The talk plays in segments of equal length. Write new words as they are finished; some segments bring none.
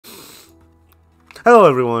Hello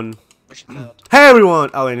everyone. Hey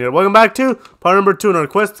everyone, Alan here. Welcome back to part number 2 in our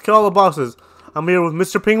quest to kill all the bosses. I'm here with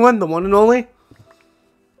Mr. Penguin, the one and only.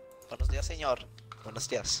 Buenos días, señor. Buenos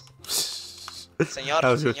días. Señor,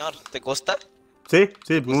 That was good. señor, ¿te gusta? Sí,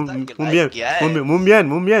 sí, gusta? muy You bien, like? Yes. muy bien,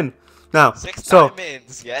 muy bien. Now, Six so,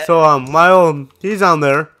 diamonds, yes. while he's down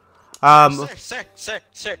there,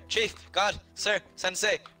 Sir, Chief, God, Sir,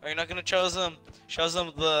 Sensei, are you not gonna show them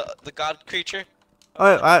the God creature?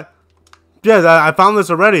 yes, I found this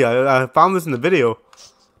already. I found this in the video.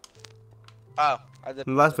 Oh, I didn't.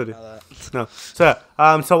 In the last know video. that. No. So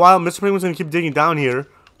yeah, so while Mr. Penguin's gonna keep digging down here,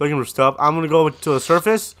 looking for stuff, I'm gonna go to the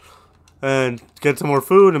surface and get some more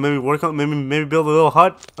food and maybe work on maybe build a little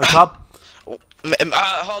hut on top.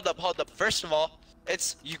 Hold up. First of all,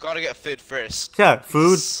 you gotta get food first. Yeah,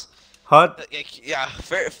 food, hut. Yeah,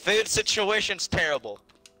 food situation's terrible.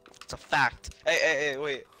 It's a fact. Hey,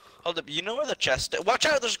 wait. Hold up. You know where the chest is? Watch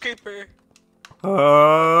out, there's a creeper.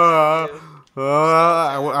 I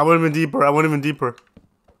went even deeper.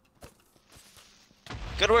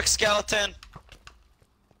 Good work, skeleton.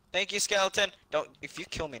 Thank you, skeleton. If you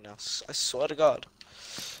kill me now, I swear to God,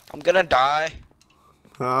 I'm gonna die.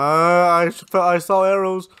 I saw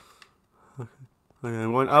arrows. Okay, I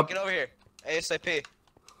went up. Get over here, ASAP.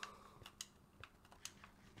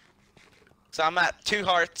 So I'm at 2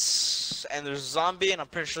 hearts, and there's a zombie, and I'm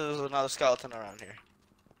pretty sure there's another skeleton around here.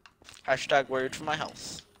 Hashtag worried for my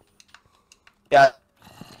health. Yeah.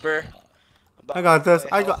 I got this.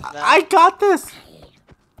 I got this.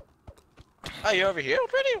 Oh, you're over here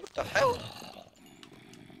already? What the hell?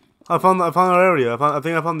 I found our area. I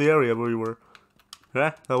think I found the area where you were.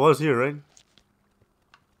 Yeah, that was here, right?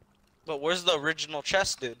 But where's the original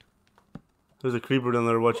chest, dude? There's a creeper down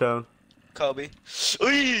there. Watch out. Kobe.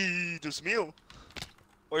 Ooh, there's meal.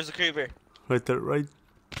 Where's the creeper? Right there. Right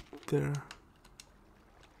there.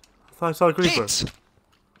 I thought I saw a creeper. Jeez.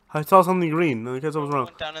 I saw something green. I guess I was wrong.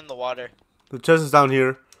 Went down in the water. The chest is down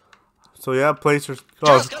here. So yeah, placers.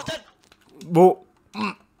 Oh, Skeleton! well.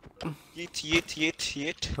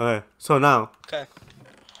 Yeet. Okay. So now. Okay.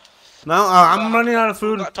 Now I'm running out of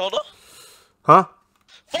food. Got total? Huh?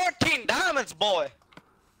 14 diamonds, boy.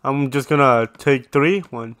 I'm just gonna take 3.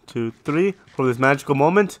 1, 2, 3 for this magical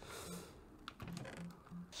moment.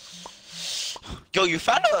 Yo, you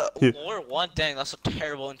found a Yeah. lore 1. Dang, that's a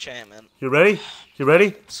terrible enchantment. You ready? You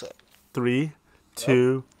ready? So, 3,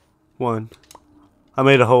 2, 1. I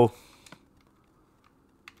made a hole.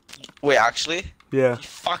 wait, actually? Yeah. You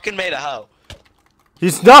fucking made a hoe.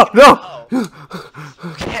 No! Oh.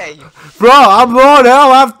 Okay. Bro, I'm low now.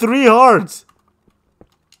 I have 3 hearts.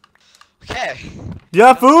 Okay. You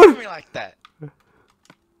have Don't food? me like that.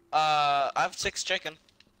 I have 6 chicken.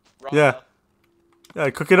 Raw Yeah. though. Yeah,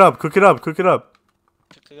 cook it up. Cooking up. Cooking up.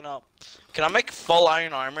 Can I make full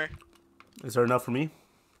iron armor? Is there enough for me?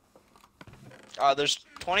 There's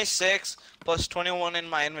 26 plus 21 in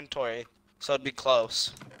my inventory, so it'd be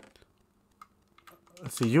close.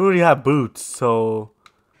 Let's see, you already have boots, so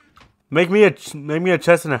make me a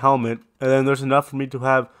chest and a helmet, and then there's enough for me to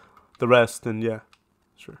have the rest. And yeah,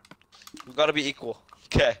 sure. We gotta be equal.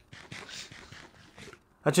 Okay.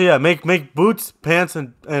 Actually, yeah, make boots, pants,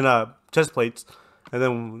 and chest plates, and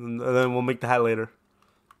then we'll make the hat later.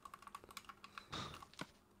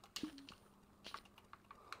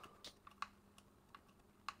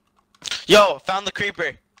 Yo, found the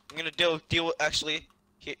creeper. I'm gonna deal with actually.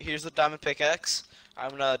 Here's the diamond pickaxe.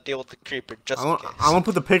 I'm gonna deal with the creeper just in case. I want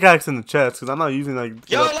to put the pickaxe in the chest because I'm not using like.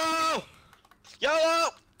 YOLO!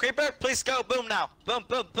 YOLO! Creeper, please go. Boom now. Boom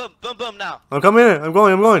now. I'm coming in. I'm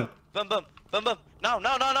going. Boom. No.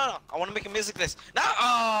 I want to make a music list. No!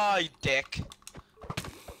 Oh, you dick.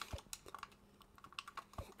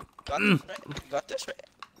 Got this right.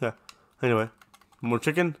 Yeah. Anyway, more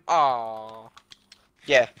chicken. Oh.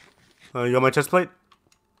 Yeah. You got my chest plate?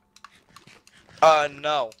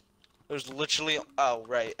 No. There's literally. Oh,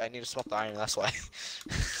 right. I need to smelt the iron. That's why.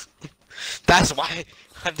 That's why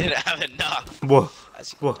I didn't have enough. Whoa.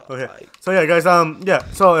 Okay. So yeah, guys. Yeah.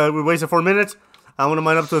 So we wasted 4 minutes. I want to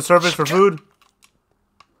mine up to the surface for food.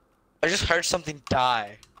 I just heard something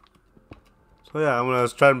die. So yeah, I'm gonna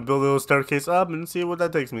try to build a little staircase up and see what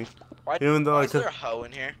that takes me. Why is there a hoe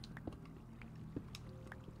in here?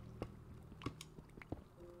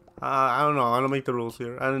 I don't know. I don't make the rules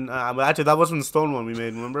here. And actually, that wasn't the stone one we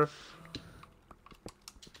made. Remember?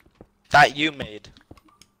 That you made.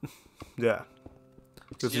 Yeah.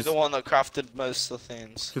 You're the one that crafted most of the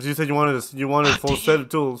things. Because you said you wanted a full set of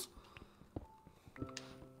tools.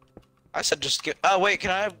 I said just get. Oh wait,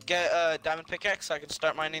 can I get a diamond pickaxe so I can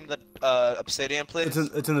start mining the obsidian, please?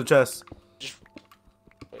 It's in the chest. Just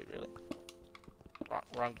wait, really?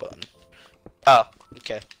 Wrong button. Oh,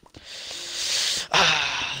 okay. This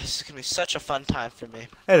is gonna be such a fun time for me.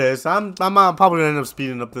 It is. I'm probably gonna end up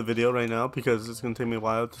speeding up the video right now because it's gonna take me a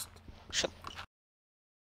while. Just... Shut.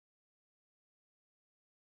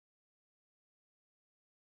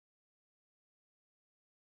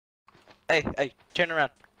 Hey, hey, turn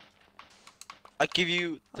around. I give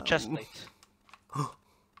you the chest plate.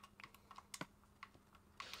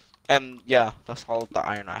 And yeah, that's all of the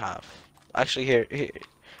iron I have. Actually, here,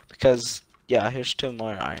 because yeah, here's 2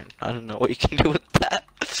 more iron. I don't know what you can do with that.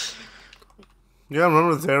 Yeah, I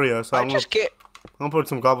remember this area, so I just get I'm gonna put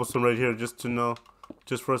some cobblestone right here just to know,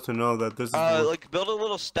 just for us to know that this is. like build a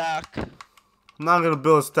little stack. I'm not gonna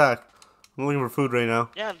build a stack. I'm looking for food right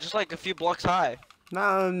now. Yeah, just like a few blocks high.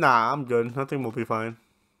 Nah, I'm good. I think we'll be fine.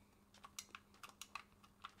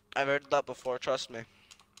 I've heard that before. Trust me.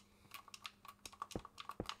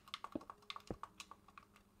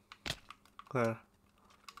 There.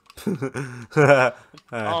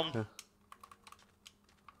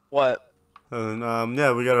 What? And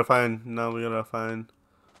yeah, we gotta find. Now we gotta find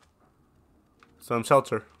some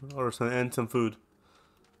shelter or some food.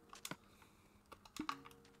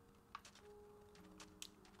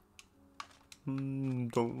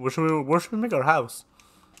 Where should we make our house?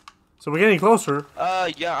 So we're getting closer.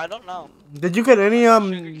 Yeah, I don't know. Did you get any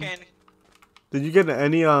Sugarcane. Did you get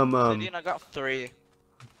any Obsidian, I got 3.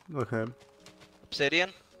 Okay.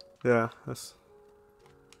 Obsidian? Yeah. That's.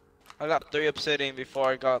 I got 3 obsidian before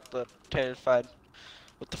I got the terrified.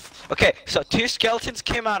 What the okay, so 2 skeletons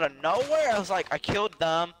came out of nowhere. I was like, I killed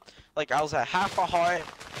them. Like, I was at half a heart.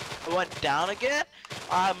 I went down again.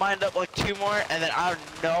 I mined up like 2 more, and then out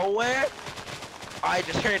of nowhere, I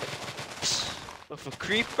just heard with a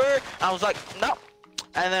creeper. I was like, no.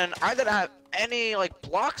 And then I didn't have any like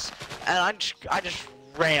blocks, and I just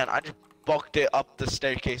ran. I just bulked it up the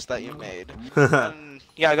staircase that you made. And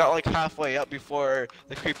yeah, I got like halfway up before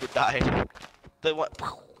the creeper died. They went.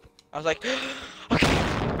 I was like,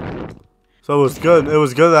 okay. So it was good. It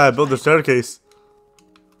was good that I built the staircase.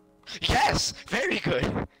 Yes, very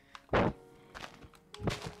good. A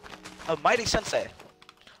mighty sensei.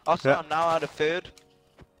 Also, Yeah. I'm now out of food.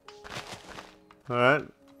 All right.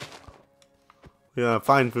 Yeah,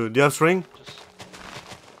 fine food. Do you have string?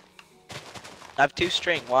 I have 2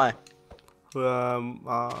 string. Why?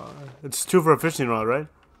 It's 2 for a fishing rod, right?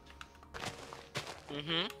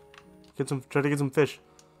 Mm-hmm. Try to get some fish.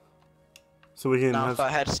 So we can. Now, have... if I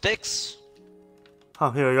had sticks. Oh,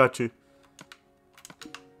 here I got you.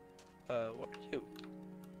 What are you?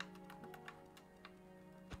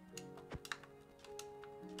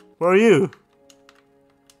 Where are you?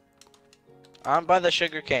 I'm by the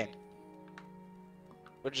sugar cane.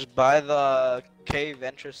 Which is by the cave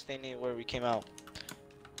entrance thingy where we came out.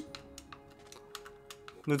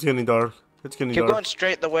 It's getting dark. It's getting Keep dark. going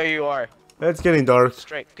straight the way you are. It's getting dark.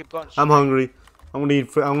 Straight. Keep going straight. I'm hungry. I'm gonna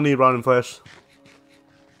eat rotten flesh.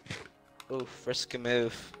 Ooh, frisky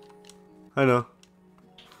move. I know.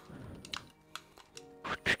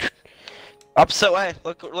 Opposite way.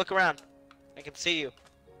 Look around. I can see you.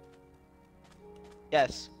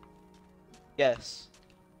 Yes. Yes.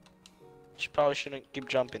 You probably shouldn't keep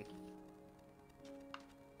jumping.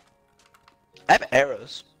 I have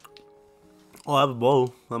arrows. Oh, I have a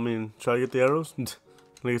bow. I mean, try to get the arrows. Can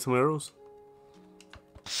I get some arrows?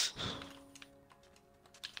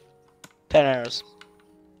 10 arrows.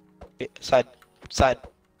 Side. Side.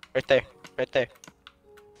 Right there. Right there.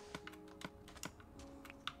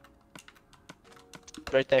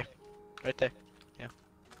 Right there. Right there. Yeah.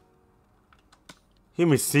 Give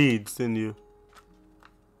me seeds, didn't you?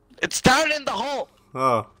 It's down in the hole!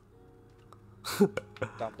 Oh.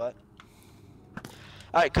 Dumb butt.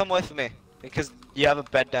 Alright, come with me. Because you have a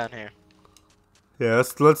bed down here. Yeah,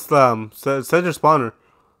 let's set your spawner.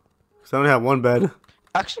 Cause I only have 1 bed.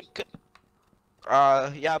 Actually, good.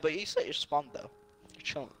 Yeah, but you set your spawn though. You're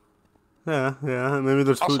chilling. Yeah, maybe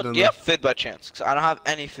there's food Also, down do you there. have food by chance? Because I don't have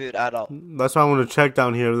any food at all. That's why I want to check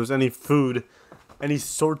down here. If there's any food, any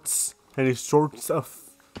sources of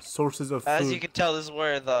food. As you can tell, this is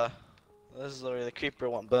where the creeper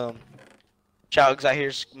went. Boom. Ciao, because I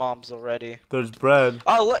hear mobs already. There's bread.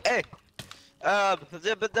 Oh look, hey. 2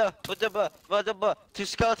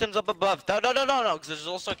 skeletons up above. No, because there's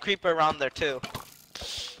also a creeper around there too.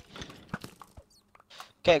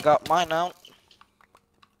 Okay, got mine out.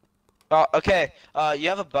 Oh, okay. You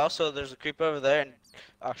have a bow, so there's a creeper over there, and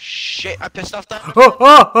oh shit, I pissed off that.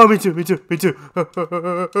 Oh, me too.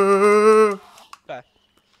 Okay.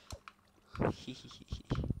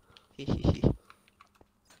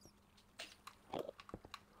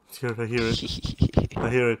 Scared, I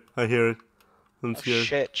hear it. I'm Oh, scared.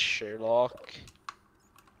 shit, Sherlock.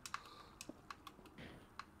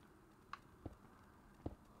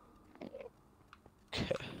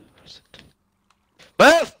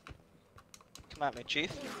 Come at me,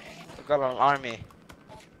 Chief. I've got an army.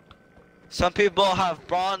 Some people have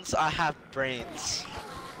bronze, I have brains.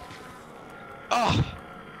 Oh!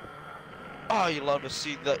 Oh, you love to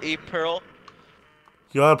see the E-Pearl.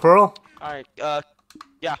 You got a pearl? Alright,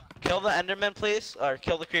 yeah. Kill the Enderman, please. Or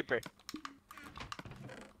kill the creeper.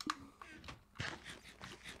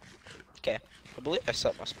 Okay. I believe I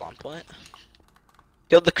set my spawn point.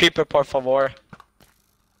 Kill the creeper, por favor.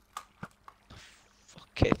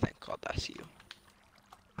 Okay, thank God that's you.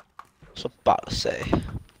 I was about to say.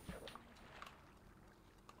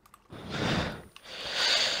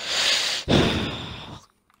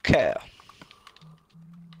 Okay.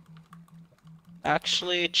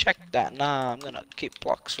 Actually, check that. Nah, I'm gonna keep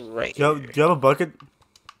blocks right Do here. you have a bucket?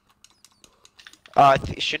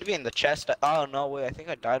 It should be in the chest. Oh, no, wait. I think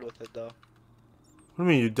I died with it, though. What do you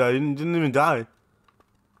mean you died? You didn't even die.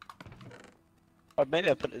 Or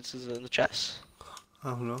maybe I put it in the chest. I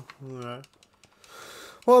don't know. Alright.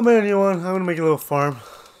 Well, man, you want? I'm gonna make a little farm.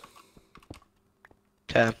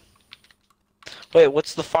 Okay. Wait,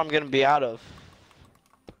 what's the farm gonna be out of?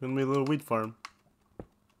 Gonna be a little wheat farm.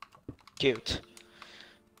 Cute.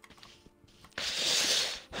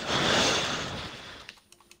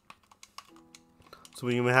 So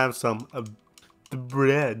we can have some of the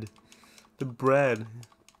bread. The bread.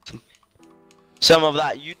 Some of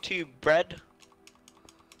that YouTube bread.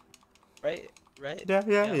 Right? Right? Yeah.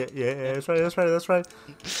 That's right. That's right.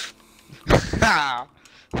 I'm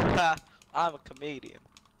a comedian.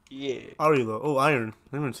 Yeah. Are you though? Oh, iron.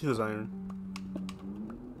 I didn't even see this iron.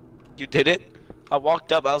 You did it? I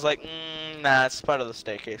walked up, I was like, nah, it's part of the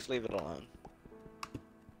staircase, leave it alone.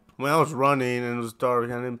 When I was running and it was dark,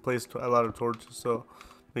 I didn't place a lot of torches, so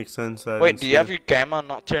makes sense. That I Wait, didn't do see you have it. your gamma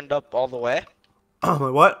not turned up all the way? My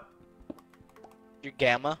what? Your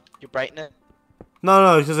gamma? Your brightness?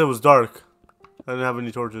 No, because it was dark. I didn't have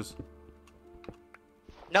any torches.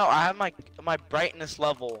 No, I have my brightness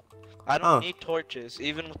level. I don't need torches.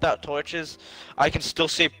 Even without torches, I can still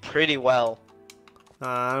see pretty well.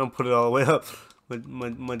 I don't put it all the way up.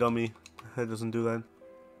 My dummy head doesn't do that.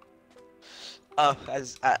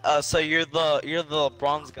 So you're the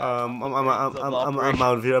bronze guy. I'm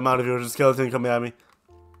out of here. I'm out of here. There's a skeleton coming at me.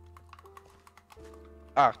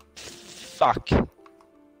 Ah, fuck.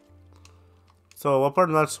 So what part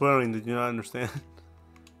of not swearing did you not understand?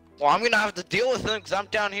 Well, I'm gonna have to deal with him because I'm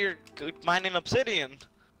down here mining obsidian.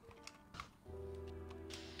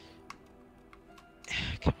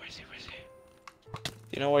 Okay, where's he?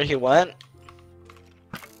 You know where he went?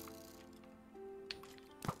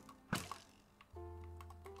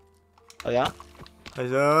 Oh yeah?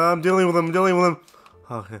 I'm dealing with him.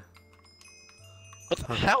 Okay. What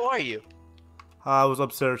the hell are you? I was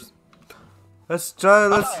upstairs. Let's try.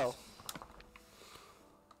 Oh.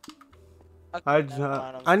 Okay,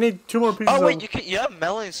 I need 2 more pieces. Oh wait, you have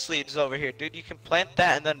melon seeds over here, dude. You can plant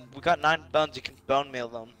that, and then we got 9 bones. You can bone meal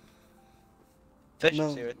them.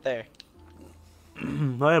 Efficiency right there.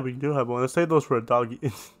 Oh yeah, we do have one. Let's save those for a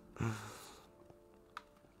doggy.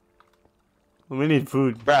 We need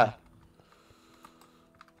food. Bruh.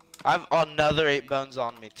 I have another 8 bones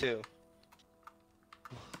on me, too.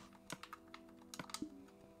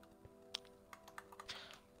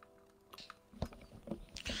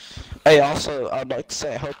 Hey, also, I'd like to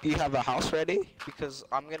say I hope you have a house ready, because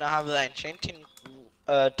I'm gonna have the enchanting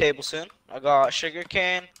table soon. I got sugar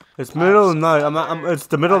cane. It's middle of the night. It's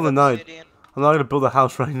the middle of the night. I'm not gonna build a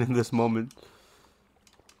house right in this moment.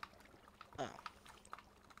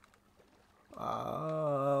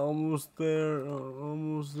 Almost there.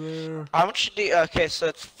 Almost there. How much do you, okay, so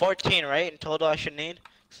it's 14, right? In total I should need.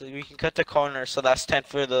 So we can cut the corner, so that's 10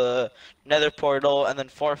 for the nether portal, and then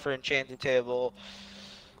 4 for enchanting table.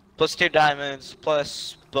 Plus 2 diamonds,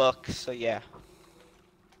 plus book, so yeah.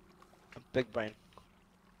 Big brain.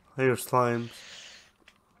 I hear slimes.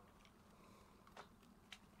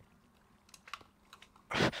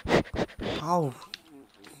 Ow.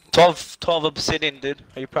 12 obsidian, dude.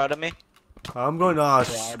 Are you proud of me? I'm going to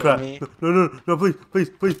crap. Me. No, please,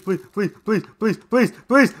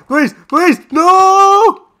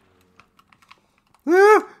 no!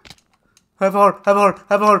 Have a heart. I'm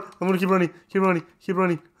gonna keep running.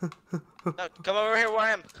 No, come over here where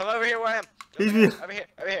I am. He's Over here.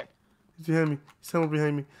 He's behind me. He's somewhere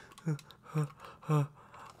behind me. Move.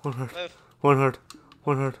 One heart.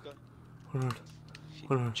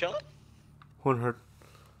 Chilling? One heart.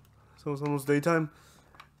 So it's almost daytime.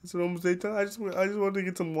 I just wanted to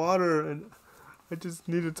get some water, and I just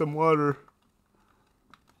needed some water.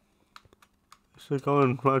 I should have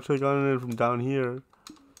gotten it from down here.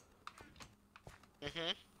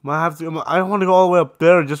 I don't want to go all the way up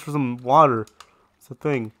there just for some water. It's the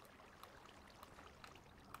thing.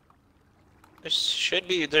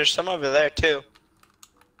 There's some over there too.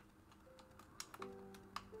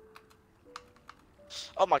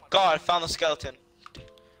 Oh my god, I found the skeleton.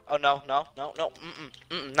 Oh no, no, no, no,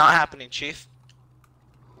 not happening, Chief.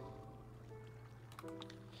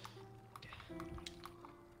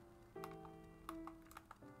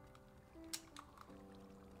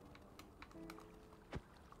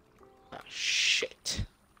 Oh shit.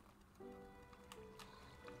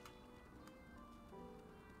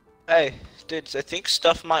 Hey, dudes, I think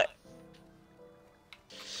stuff might...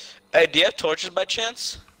 Hey, do you have torches by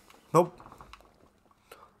chance? Nope.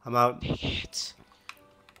 I'm out. Dang it.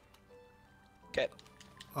 Okay.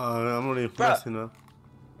 I'm already Bruh. messing up.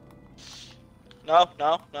 No,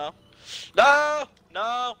 no, no. No!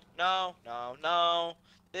 No, no, no, no.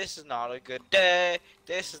 This is not a good day.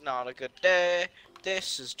 This is not a good day.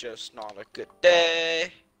 This is just not a good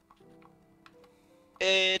day.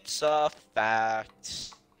 It's a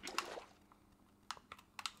fact.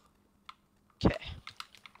 Okay.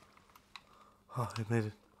 Oh, I made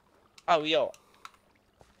it. Oh, yo.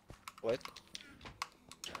 What?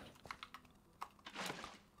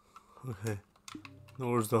 Okay.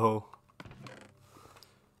 Now where's the hole?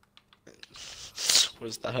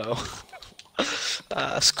 Where's the hell?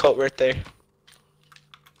 It's caught right there.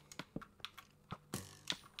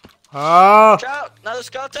 Ah! Watch out! Another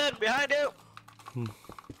skeleton behind you!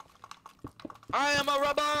 I am a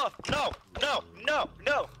rebel! No! No! No!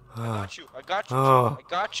 No! I got you! I got you! Oh. I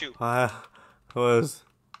got you! I was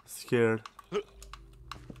scared.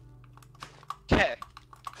 Okay.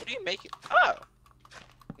 What are you making? Oh!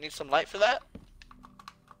 Need some light for that?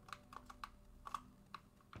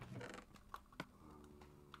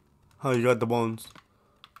 Oh, you got the bones.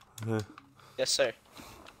 Okay. Yes, sir.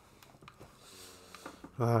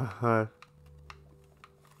 Alright.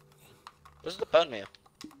 Where's the bone meal?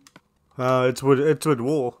 It's with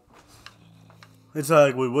wool. It's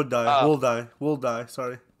like we would die. Oh. Wool die,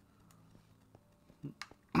 sorry.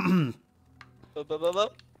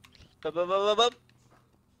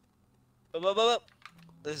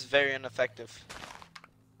 This is very ineffective.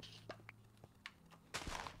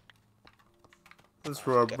 This is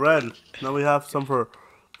for our bread. Now we have some for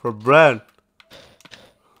bread.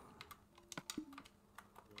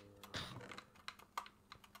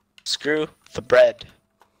 Screw the bread.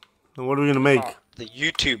 And what are we gonna make? Oh, the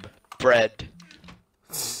YouTube bread.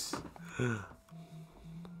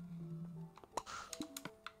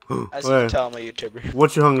 As you can tell, I'm a YouTuber.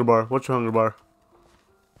 What's your hunger bar? What's your hunger bar?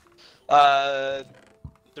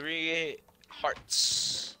 3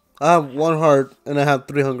 hearts. I have 1 heart and I have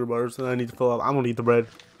 3 hunger bars and I need to fill up. I'm gonna eat the bread.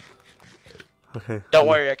 Okay. Don't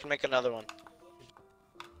worry, I can make another one.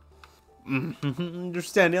 You're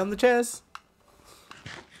standing on the chest.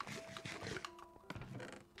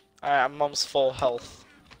 Alright, I'm almost full health.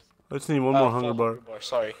 I just need one more hunger full bar.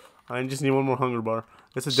 Sorry. I just need one more hunger bar.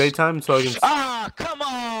 It's a daytime, so I can. Ah, come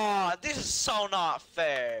on! This is so not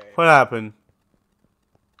fair. What happened?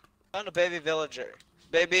 Found a baby villager.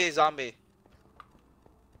 Baby zombie.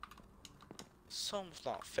 So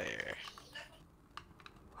not fair.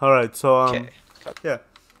 All right, so Okay. yeah,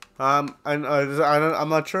 I'm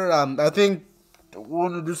not sure. I think we're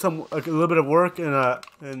gonna do a little bit of work in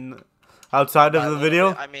outside of the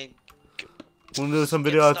video. I mean, We're gonna do some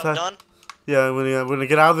video get stuff outside. done. Yeah, we're gonna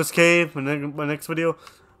get out of this cave. My next video,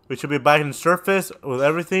 we should be back in the surface with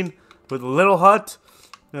everything, with a little hut,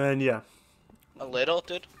 and yeah, A little,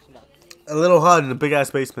 dude. Come on. a little hut in a big ass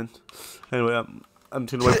basement. Anyway, I'm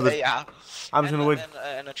just gonna wait for this. Yeah. I'm just gonna wait.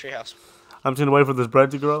 And a treehouse. I'm just gonna wait for this bread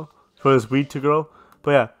to grow, for this wheat to grow.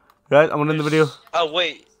 But yeah, guys, I'm gonna end the video. Oh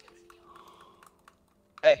wait.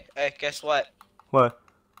 Hey, guess what? What?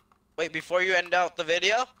 Wait, before you end out the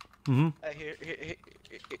video. Mhm. Here.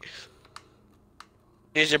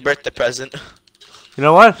 Here's your birthday present. You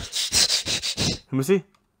know what? Let me see.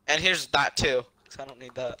 And here's that too. 'Cause I don't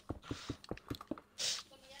need that.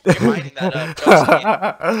 You're mining that up. Trust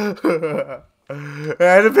me. I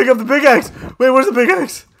had to pick up the pickaxe. Wait, where's the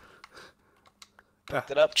pickaxe?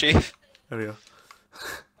 Picked it up, Chief. There we go.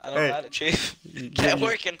 I don't got it, Chief. You- Get you-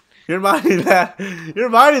 working. You're mining that. You're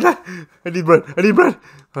mining that. I need bread. I need bread.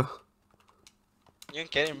 You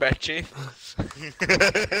ain't getting back, Chief.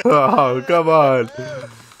 Oh, come on.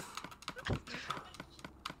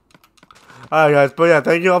 Alright, guys. But yeah,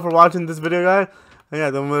 thank you all for watching this video, guys. And yeah,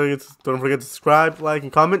 don't forget to subscribe, like,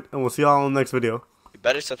 and comment. And we'll see y'all in the next video. You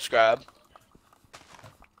better subscribe.